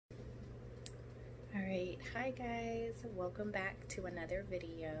Alright, hi guys, welcome back to another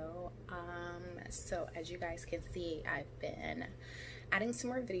video. So as you guys can see, I've been adding some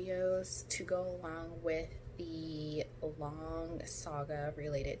more videos to go along with the long saga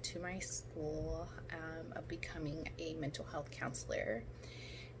related to my school of becoming a mental health counselor.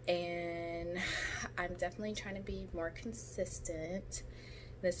 And I'm definitely trying to be more consistent.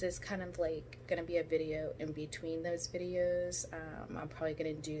 This is kind of like gonna be a video in between those videos. I'm probably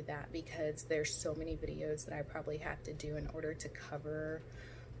gonna do that because there's so many videos that I probably have to do in order to cover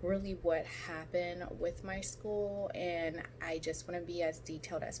really what happened with my school, and I just want to be as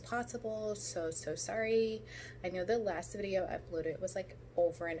detailed as possible. So sorry. I know the last video uploaded was like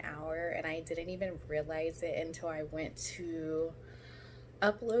over an hour and I didn't even realize it until I went to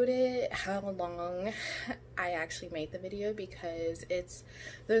upload it how long I actually made the video, because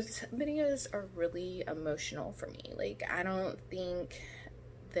those videos are really emotional for me. Like, I don't think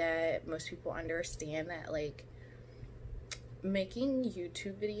that most people understand that, like, making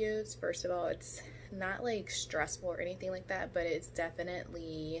YouTube videos, first of all, it's not like stressful or anything like that, but it's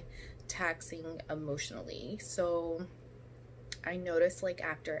definitely taxing emotionally. So I noticed, like,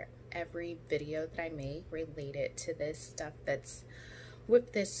 after every video that I make related to this stuff that's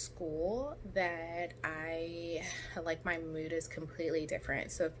with this school, that my mood is completely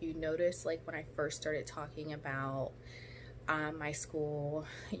different. So if you notice, like, when I first started talking about my school,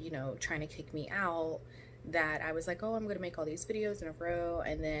 you know, trying to kick me out, that I was like, oh, I'm gonna make all these videos in a row,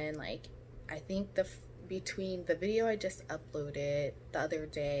 and then, like, I think between the video I just uploaded the other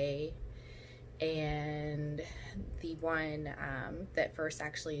day and the one that first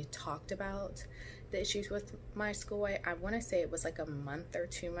actually talked about the issues with my school, I want to say it was like a month or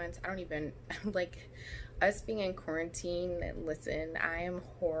 2 months. I don't even, like, us being in quarantine, listen, I am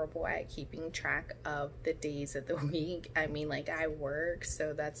horrible at keeping track of the days of the week. I mean, like, I work,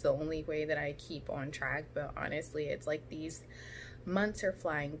 so that's the only way that I keep on track, but honestly, it's like these months are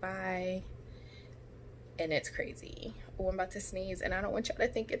flying by and it's crazy. Oh, I'm about to sneeze and I don't want y'all to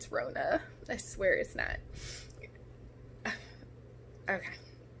think it's Rona. I swear it's not. Okay.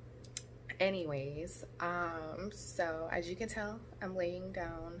 Anyways, so as you can tell, I'm laying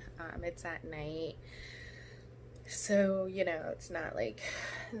down. It's at night, so, you know, it's not like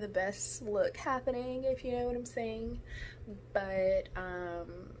the best look happening, if you know what I'm saying. But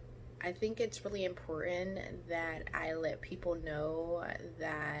I think it's really important that I let people know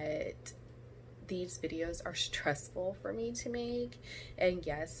that these videos are stressful for me to make. And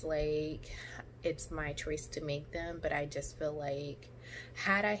yes, like, it's my choice to make them, but I just feel like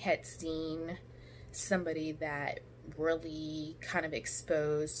had I had seen somebody that really kind of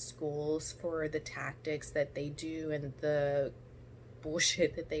exposed schools for the tactics that they do and the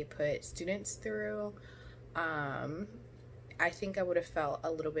bullshit that they put students through, I think I would have felt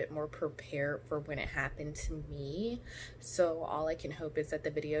a little bit more prepared for when it happened to me. So all I can hope is that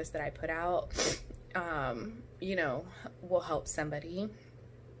the videos that I put out, you know, will help somebody.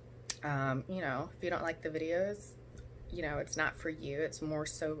 You know, if you don't like the videos, you know, it's not for you. It's more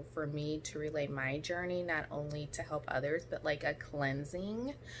so for me to relay my journey, not only to help others, but like a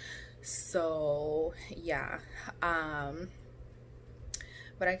cleansing. So yeah,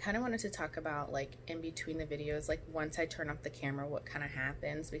 but I kind of wanted to talk about, like, in between the videos, like, once I turn off the camera, what kind of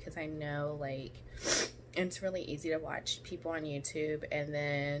happens, because I know, like, it's really easy to watch people on YouTube and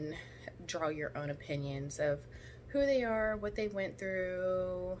then draw your own opinions of who they are, what they went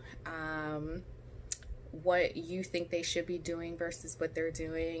through, what you think they should be doing versus what they're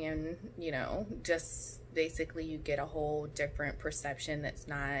doing, and, you know, just basically you get a whole different perception that's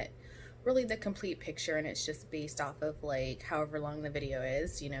not really the complete picture, and it's just based off of, like, however long the video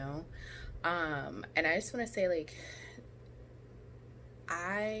is, you know. And I just want to say, like,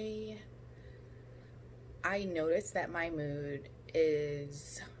 I noticed that my mood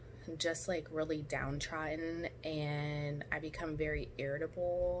is just, like, really downtrodden, and I become very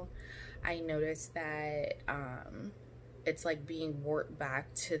irritable. I noticed that it's like being warped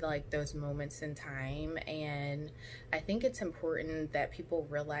back to, like, those moments in time, and I think it's important that people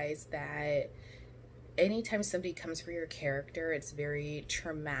realize that anytime somebody comes for your character, it's very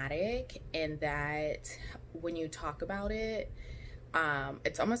traumatic, and that when you talk about it,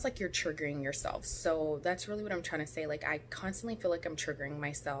 it's almost like you're triggering yourself. So that's really what I'm trying to say. Like, I constantly feel like I'm triggering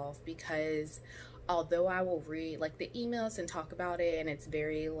myself, because although I will read, like, the emails and talk about it, and it's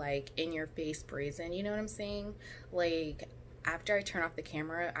very, like, in your face, brazen, you know what I'm saying? Like, after I turn off the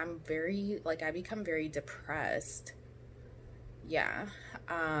camera, I'm very, like, I become very depressed. Yeah.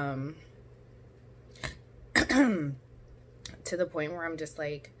 To the point where I'm just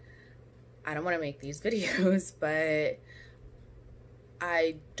like, I don't want to make these videos, but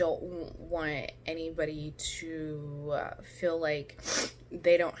I don't want anybody to feel like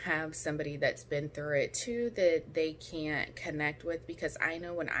they don't have somebody that's been through it too that they can't connect with, because I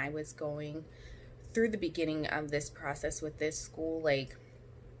know when I was going through the beginning of this process with this school, like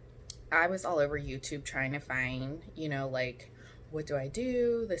I was all over YouTube trying to find, you know, like, what do I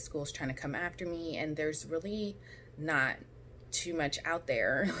do? The school's trying to come after me, and there's really not too much out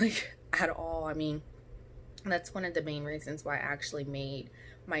there, like, at all. I mean, that's one of the main reasons why I actually made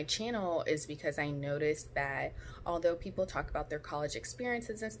my channel, is because I noticed that although people talk about their college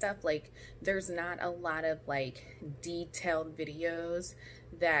experiences and stuff, like, there's not a lot of like detailed videos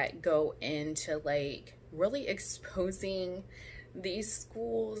that go into like really exposing these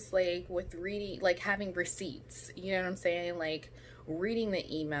schools, like with reading, like having receipts, you know what I'm saying, like reading the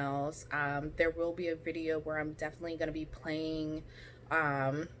emails. There will be a video where I'm definitely going to be playing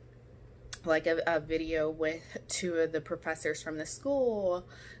like a video with two of the professors from the school.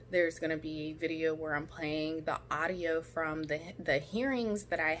 There's going to be video where I'm playing the audio from the hearings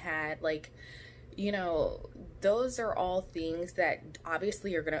that I had. Like, you know, those are all things that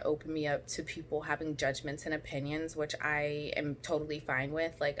obviously are going to open me up to people having judgments and opinions, which I am totally fine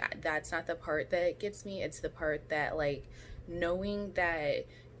with. Like, that's not the part that gets me. It's the part that, like, knowing that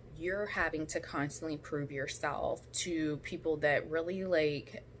you're having to constantly prove yourself to people that really,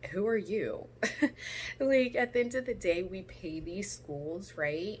 like, who are you? Like, at the end of the day, we pay these schools,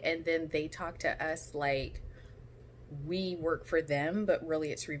 right? And then they talk to us like we work for them, but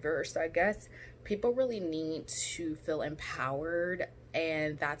really it's reversed. So I guess people really need to feel empowered,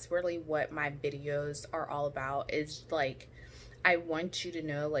 and that's really what my videos are all about. Is like, I want you to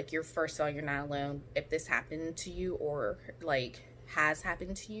know, like, you're, first of all, you're not alone. If this happened to you, or like has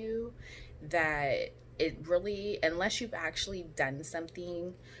happened to you, that it really, unless you've actually done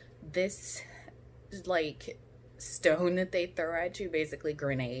something, this like stone that they throw at you, basically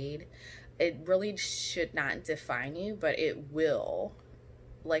grenade, it really should not define you, but it will.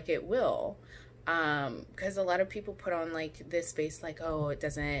 Like, it will. Because a lot of people put on like this face, like, oh, it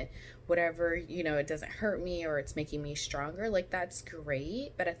doesn't, whatever, you know, it doesn't hurt me, or it's making me stronger. Like, that's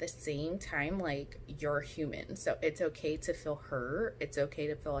great, but at the same time, like, you're human, so it's okay to feel hurt, it's okay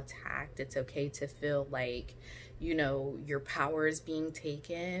to feel attacked, it's okay to feel like, you know, your power is being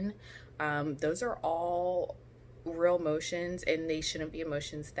taken. Those are all real emotions, and they shouldn't be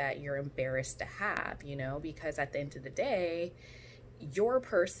emotions that you're embarrassed to have, you know, because at the end of the day, you're a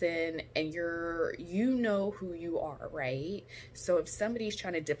person, and you know who you are, right? So if somebody's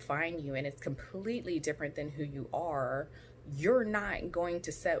trying to define you and it's completely different than who you are, you're not going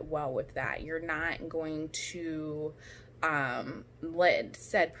to sit well with that. You're not going to let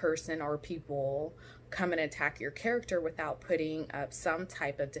said person or people come and attack your character without putting up some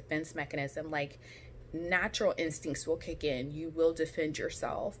type of defense mechanism. Like, natural instincts will kick in. You will defend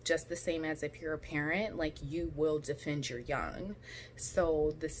yourself, just the same as if you're a parent, like, you will defend your young.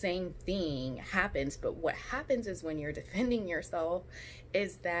 So the same thing happens, but what happens is when you're defending yourself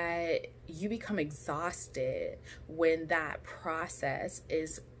is that you become exhausted when that process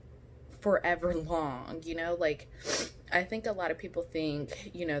is forever long, you know? Like, I think a lot of people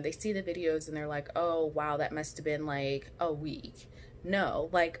think, you know, they see the videos and they're like, oh wow, that must have been like a week. No,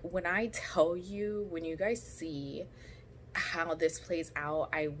 like, when I tell you, when you guys see how this plays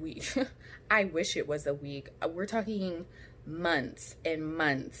out, I wish it was a week. We're talking months and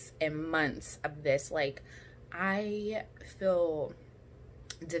months and months of this. Like, I feel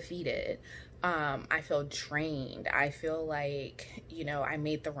defeated. I feel drained. I feel like, you know, I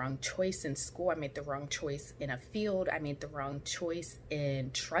made the wrong choice in school. I made the wrong choice in a field. I made the wrong choice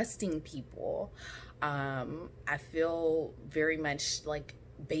in trusting people. I feel very much like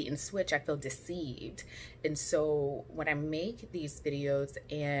bait and switch. I feel deceived. And so when I make these videos,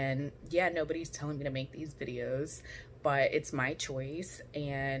 and yeah, nobody's telling me to make these videos, but it's my choice,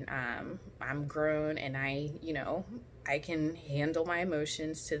 and I'm grown, and I, you know, I can handle my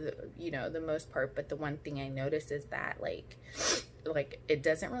emotions to the, you know, the most part. But the one thing I notice is that like it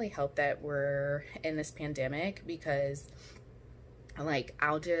doesn't really help that we're in this pandemic, because like,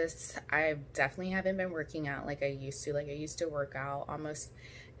 I definitely haven't been working out like I used to. Like, I used to work out almost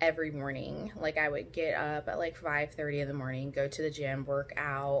every morning. Like, I would get up at like 5:30 in the morning, go to the gym, work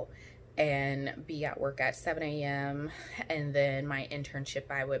out, and be at work at 7 a.m. And then my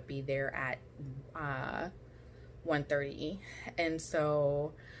internship, I would be there at 1:30. And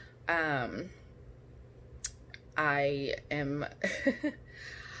so I am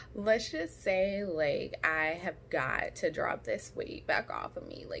let's just say, like, I have got to drop this weight back off of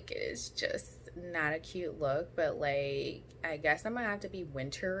me. Like, it is just not a cute look, but like, I guess I'm gonna have to be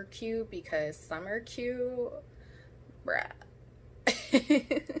winter cute, because summer cute, bruh.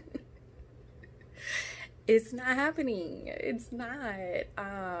 It's not happening. It's not.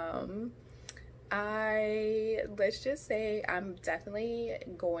 Let's just say I'm definitely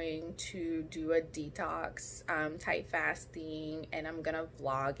going to do a detox type fasting, and I'm gonna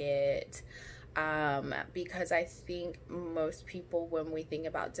vlog it, because I think most people, when we think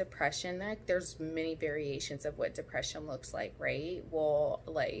about depression, like there's many variations of what depression looks like, right? Well,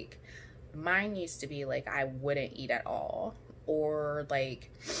 like mine used to be like I wouldn't eat at all, or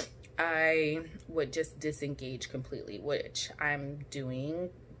like I would just disengage completely, which I'm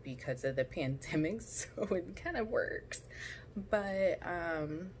doing because of the pandemic, so it kind of works. But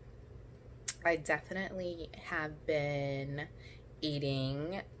I definitely have been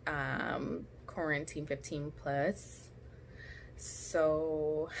eating quarantine 15 plus.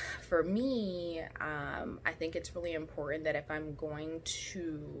 So for me, I think it's really important that if I'm going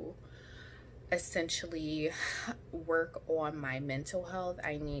to essentially work on my mental health,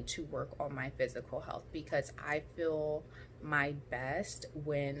 I need to work on my physical health, because I feel my best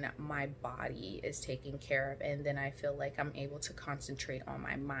when my body is taken care of, and then I feel like I'm able to concentrate on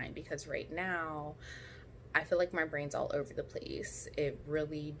my mind, because right now I feel like my brain's all over the place. It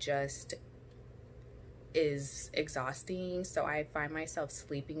really just is exhausting. So I find myself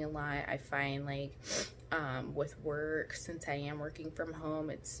sleeping a lot. I find like with work, since I am working from home,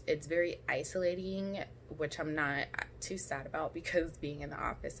 it's very isolating, which I'm not too sad about, because being in the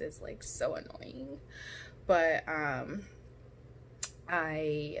office is like so annoying. But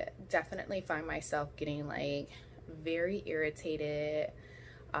I definitely find myself getting like very irritated.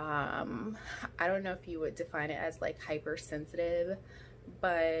 I don't know if you would define it as like hypersensitive,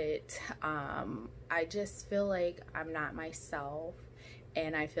 but I just feel like I'm not myself,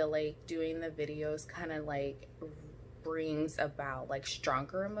 and I feel like doing the videos kind of like brings about like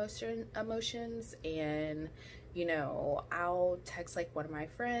stronger emotions. And you know, I'll text like one of my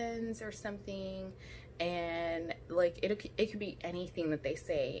friends or something, and like it could be anything that they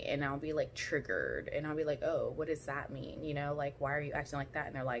say, and I'll be like triggered, and I'll be like, oh, what does that mean? You know, like, why are you acting like that?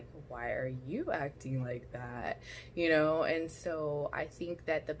 And they're like, why are you acting like that? You know. And so I think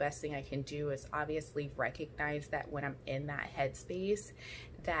that the best thing I can do is obviously recognize that when I'm in that headspace,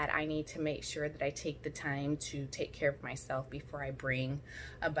 that I need to make sure that I take the time to take care of myself before I bring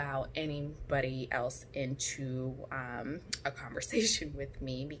about anybody else into a conversation with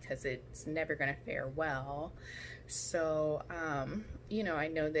me, because it's never going to fare well. So, you know, I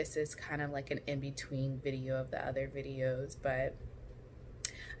know this is kind of like an in-between video of the other videos, but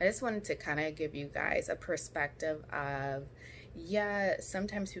I just wanted to kind of give you guys a perspective of, yeah,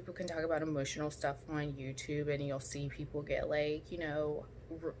 sometimes people can talk about emotional stuff on YouTube, and you'll see people get like, you know,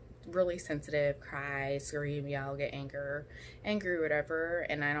 really sensitive, cry, scream, yell, get angry, whatever.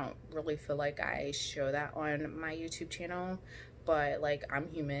 And I don't really feel like I show that on my YouTube channel, but like I'm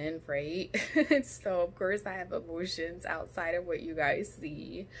human, right? So of course I have emotions outside of what you guys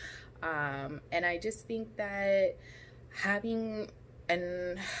see. And I just think that having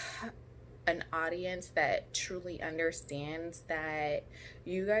an audience that truly understands that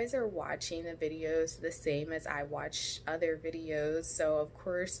you guys are watching the videos the same as I watch other videos. So of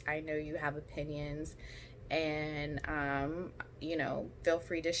course I know you have opinions, and you know, feel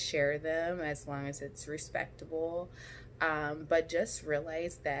free to share them as long as it's respectable. But just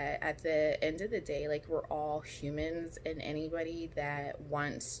realize that at the end of the day, like, we're all humans, and anybody that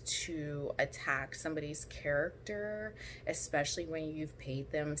wants to attack somebody's character, especially when you've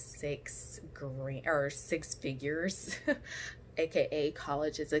paid them six figures, aka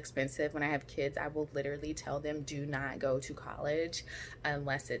college is expensive. When I have kids, I will literally tell them, do not go to college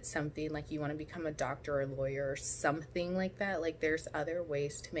unless it's something like you want to become a doctor or a lawyer or something like that. Like, there's other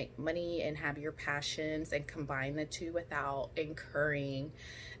ways to make money and have your passions and combine the two without incurring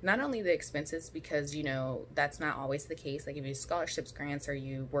not only the expenses, because you know that's not always the case. Like, if you scholarships, grants, or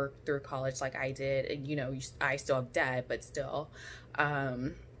you work through college like I did, and you know, I still have debt, but still,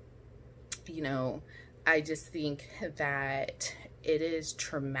 you know, I just think that it is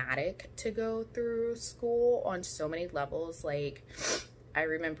traumatic to go through school on so many levels. Like, I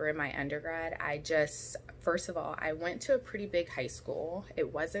remember in my undergrad, first of all, I went to a pretty big high school.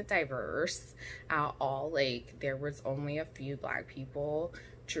 It wasn't diverse at all. Like, there was only a few Black people,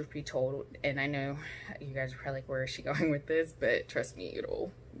 truth be told. And I know you guys are probably like, where is she going with this? But trust me,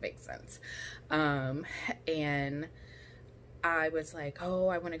 it'll make sense. And I was like, oh,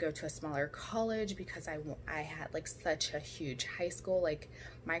 I want to go to a smaller college, because I had like such a huge high school. Like,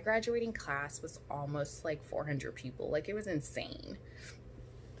 my graduating class was almost like 400 people. Like, it was insane.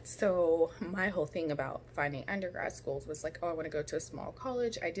 So my whole thing about finding undergrad schools was like, oh, I want to go to a small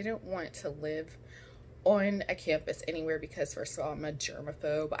college. I didn't want to live on a campus anywhere, because first of all, I'm a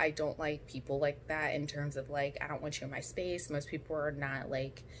germaphobe. I don't like people like that, in terms of like, I don't want you in my space. Most people are not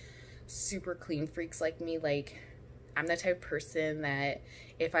like super clean freaks like me. Like, I'm the type of person that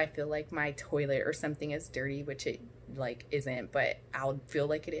if I feel like my toilet or something is dirty, which it like isn't, but I'll feel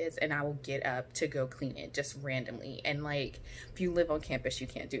like it is, and I will get up to go clean it just randomly. And like, if you live on campus, you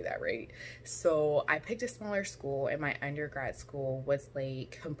can't do that, right? So I picked a smaller school, and my undergrad school was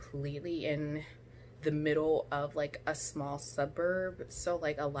like completely in the middle of like a small suburb. So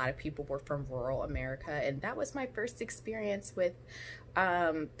like a lot of people were from rural America, and that was my first experience with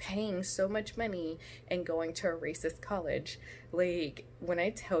paying so much money and going to a racist college. Like, when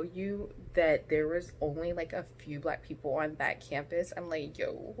I tell you that there was only like a few black people on that campus, I'm like,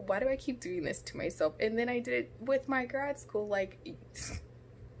 yo, why do I keep doing this to myself? And then I did it with my grad school. Like,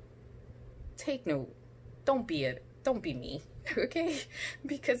 take note, don't be me. Okay,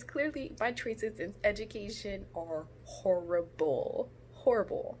 because clearly my choices in education are horrible.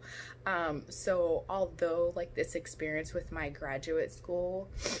 So although like this experience with my graduate school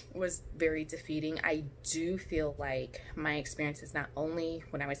was very defeating, I do feel like my experiences, not only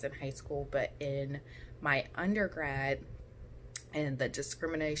when I was in high school, but in my undergrad, and the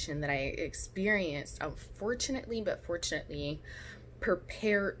discrimination that I experienced, unfortunately but fortunately,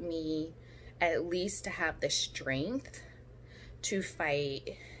 prepared me at least to have the strength to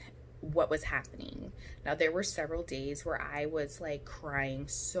fight what was happening. Now, there were several days where I was like crying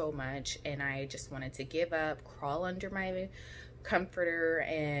so much, and I just wanted to give up, crawl under my comforter,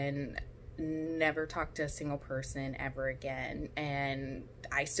 and never talk to a single person ever again. And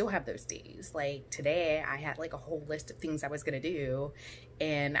I still have those days. Like today, I had like a whole list of things I was gonna do,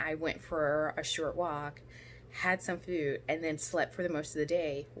 and I went for a short walk, had some food, and then slept for the most of the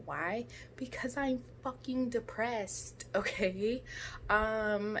day. Why? Because I'm fucking depressed, okay?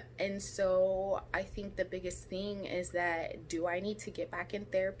 And so I think the biggest thing is that, do I need to get back in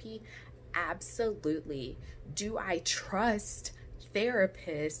therapy? Absolutely. Do I trust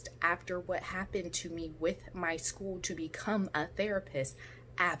therapist after what happened to me with my school to become a therapist?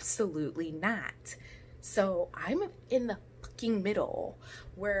 Absolutely not. So I'm in the fucking middle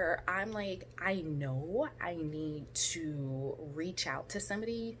where I'm like, I know I need to reach out to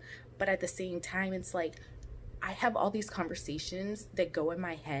somebody, but at the same time, it's like, I have all these conversations that go in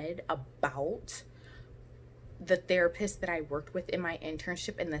my head about the therapist that I worked with in my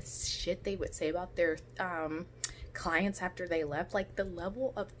internship, and the shit they would say about their clients after they left. Like, the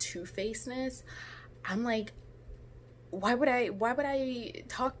level of two-facedness, I'm like, why would I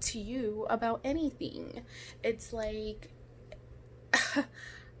talk to you about anything? It's like,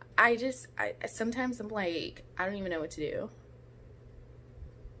 I sometimes I'm like, I don't even know what to do.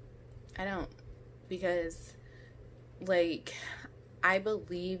 I don't, because like, I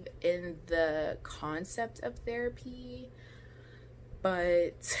believe in the concept of therapy,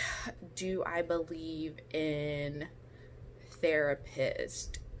 but do I believe in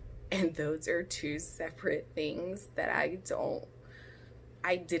therapist? And those are two separate things that I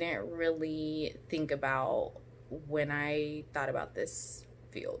didn't really think about when I thought about this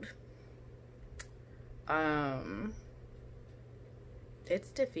field. It's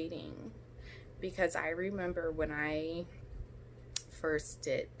defeating, because I remember when I first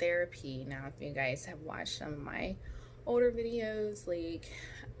did therapy. Now, if you guys have watched some of my older videos, like,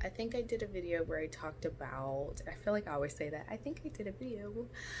 I think I did a video where I talked about, I feel like I always say that, I think I did a video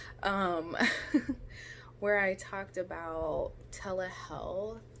where I talked about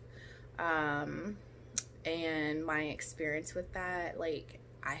telehealth and my experience with that. Like,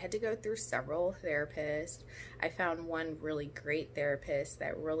 I had to go through several therapists. I found one really great therapist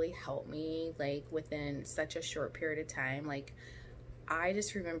that really helped me, like, within such a short period of time. Like, I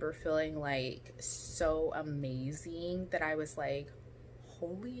just remember feeling like so amazing that I was like,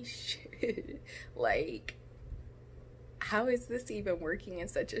 holy shit, like, how is this even working in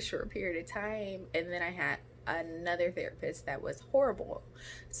such a short period of time? And then I had another therapist that was horrible.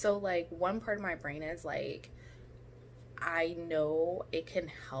 So like, one part of my brain is like, I know it can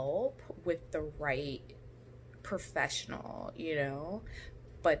help with the right professional, you know,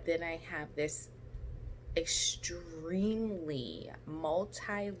 but then I have this extremely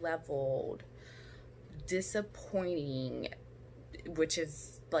multi-leveled, disappointing, which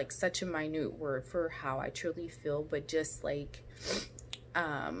is like such a minute word for how I truly feel, but just like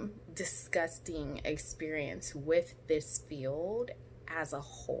disgusting experience with this field as a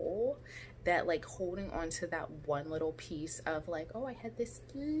whole, that like holding on to that one little piece of like, oh, I had this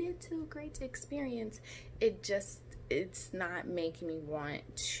little great experience, it's not making me want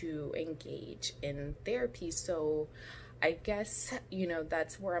to engage in therapy. So I guess, you know,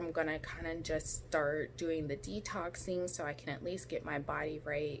 that's where I'm gonna kind of just start doing the detoxing so I can at least get my body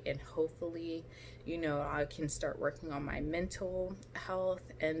right, and hopefully, you know, I can start working on my mental health,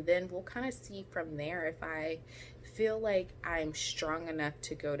 and then we'll kind of see from there if I feel like I'm strong enough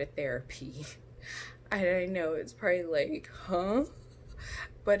to go to therapy. I know it's probably like, huh?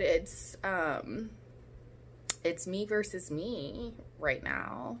 But it's me versus me right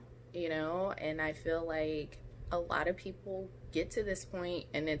now, you know, and I feel like a lot of people get to this point,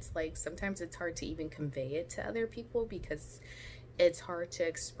 and it's like sometimes it's hard to even convey it to other people because it's hard to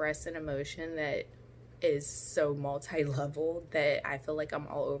express an emotion that is so multi-level that I feel like I'm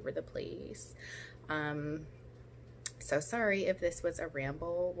all over the place. So sorry if this was a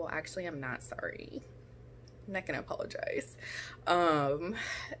ramble. Well, actually, I'm not sorry. I'm not gonna apologize.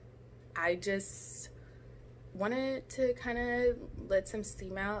 I just wanted to kind of let some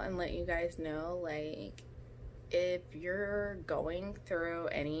steam out and let you guys know, like, if you're going through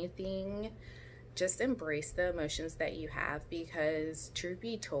anything, just embrace the emotions that you have, because truth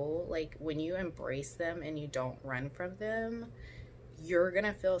be told, like, when you embrace them and you don't run from them, you're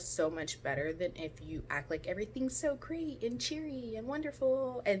gonna feel so much better than if you act like everything's so great and cheery and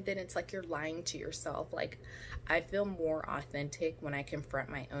wonderful, and then it's like you're lying to yourself. Like, I feel more authentic when I confront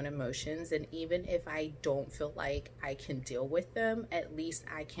my own emotions, and even if I don't feel like I can deal with them, at least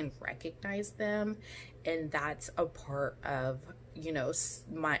I can recognize them. And that's a part of, you know,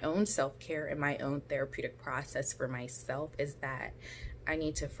 my own self-care and my own therapeutic process for myself, is that I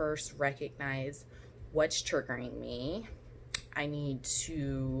need to first recognize what's triggering me. I need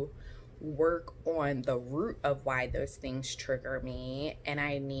to work on the root of why those things trigger me, and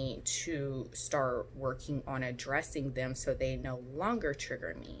I need to start working on addressing them so they no longer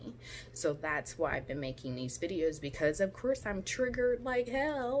trigger me. So that's why I've been making these videos, because of course I'm triggered like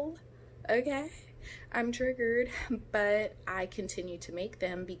hell. Okay, I'm triggered, but I continue to make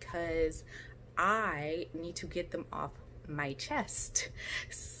them because I need to get them off my chest.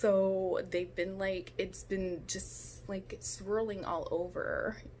 So they've been like, it's been just like swirling all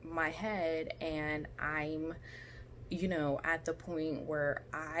over my head, and I'm, you know, at the point where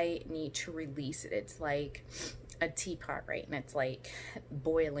I need to release it. It's like a teapot, right? And it's like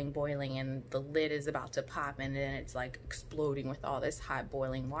boiling, and the lid is about to pop, and then it's like exploding with all this hot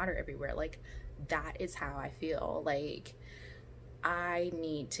boiling water everywhere. Like, that is how I feel. Like, I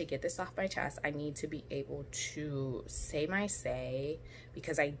need to get this off my chest. I need to be able to say my say,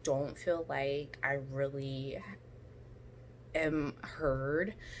 because I don't feel like I really am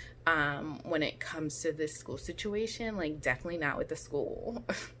heard when it comes to this school situation. Like, definitely not with the school.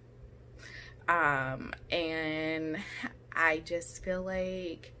 And I just feel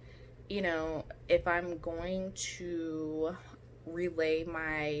like, you know, if I'm going to relay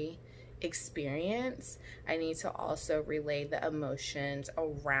my experience, I need to also relay the emotions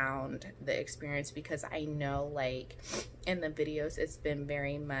around the experience, because I know, like, in the videos it's been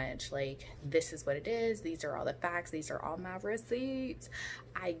very much like, this is what it is, these are all the facts, these are all my receipts.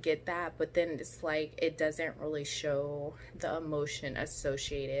 I get that, but then it's like it doesn't really show the emotion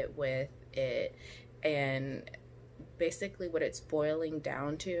associated with it. And basically what it's boiling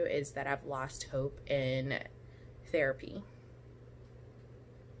down to is that I've lost hope in therapy.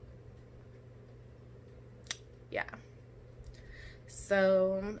 Yeah,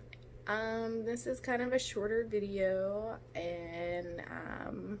 so this is kind of a shorter video, and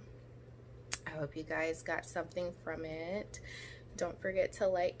I hope you guys got something from it. Don't forget to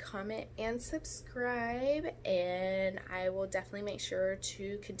like, comment, and subscribe, and I will definitely make sure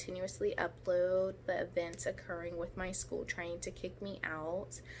to continuously upload the events occurring with my school trying to kick me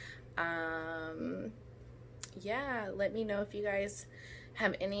out. Yeah, let me know if you guys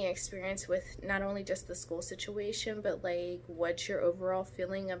have any experience with not only just the school situation, but like, what's your overall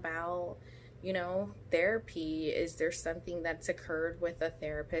feeling about, you know, therapy? Is there something that's occurred with a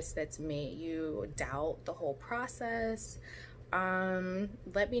therapist that's made you doubt the whole process?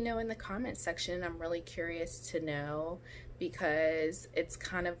 Let me know in the comment section. I'm really curious to know, because it's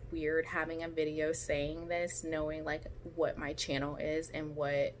kind of weird having a video saying this, knowing like what my channel is and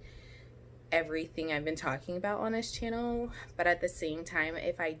what everything I've been talking about on this channel. But at the same time,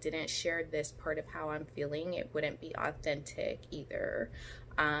 if I didn't share this part of how I'm feeling, it wouldn't be authentic either.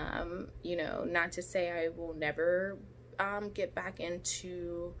 You know, not to say I will never get back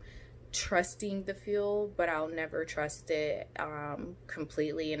into trusting the field, but I'll never trust it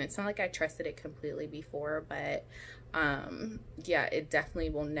completely. And it's not like I trusted it completely before, but yeah, it definitely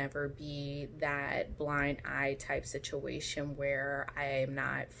will never be that blind eye type situation where I am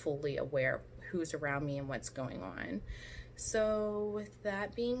not fully aware of who's around me and what's going on. So with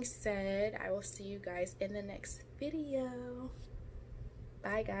that being said, I will see you guys in the next video.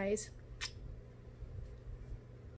 Bye, guys.